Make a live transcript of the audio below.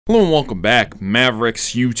Hello and welcome back,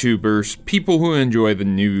 Mavericks, YouTubers, people who enjoy the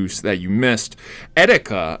news that you missed.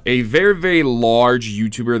 Etika, a very large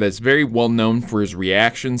YouTuber that's very well known for his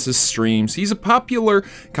reactions, his streams. He's a popular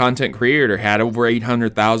content creator, had over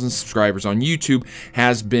 800,000 subscribers on YouTube,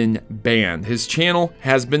 has been banned. His channel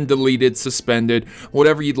has been deleted, suspended,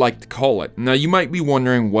 whatever you'd like to call it. Now you might be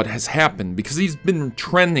wondering what has happened, because he's been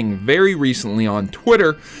trending very recently on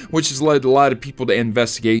Twitter, which has led a lot of people to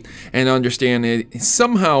investigate and understand it.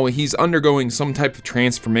 Somehow he's undergoing some type of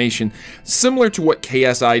transformation similar to what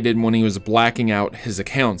KSI did when he was blacking out his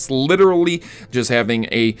accounts, literally just having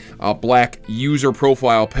a black user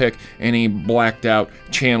profile pic and a blacked out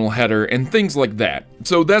channel header and things like that.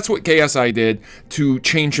 So that's what KSI did to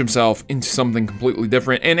change himself into something completely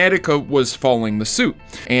different, and Etika was following the suit,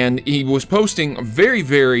 and he was posting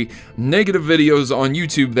very negative videos on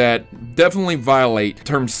YouTube that definitely violate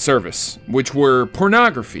terms of service, which were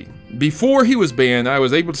pornography. Before he was banned, I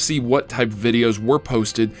was able to see what type of videos were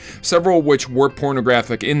posted, several of which were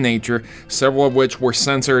pornographic in nature, several of which were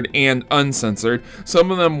censored and uncensored.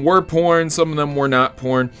 Some of them were porn, some of them were not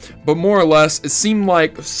porn, but more or less it seemed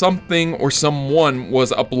like something or someone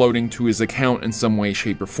was uploading to his account in some way,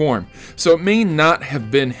 shape, or form. So it may not have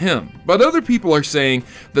been him, but other people are saying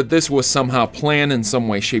that this was somehow planned in some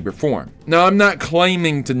way, shape, or form. Now, I'm not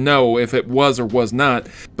claiming to know if it was or was not,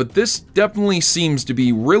 but this definitely seems to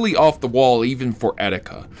be really off the wall even for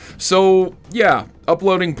Etika. So yeah,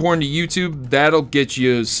 uploading porn to YouTube, that'll get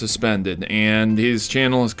you suspended, and his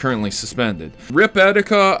channel is currently suspended. RIP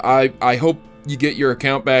Etika, I hope you get your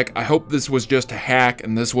account back. I hope this was just a hack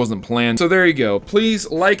and this wasn't planned. So there you go. Please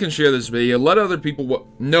like and share this video. Let other people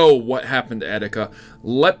know what happened to Etika.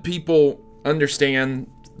 Let people understand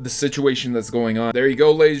the situation that's going on. There you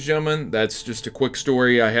go, ladies and gentlemen. That's just a quick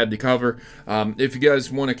story I had to cover. If you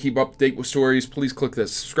guys want to keep up to date with stories, please click that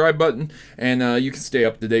subscribe button, and you can stay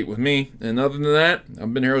up to date with me. And other than that,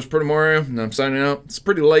 I've been here with Protomario, and I'm signing out. It's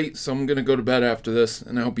pretty late, so I'm going to go to bed after this,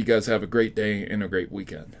 and I hope you guys have a great day and a great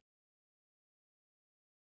weekend.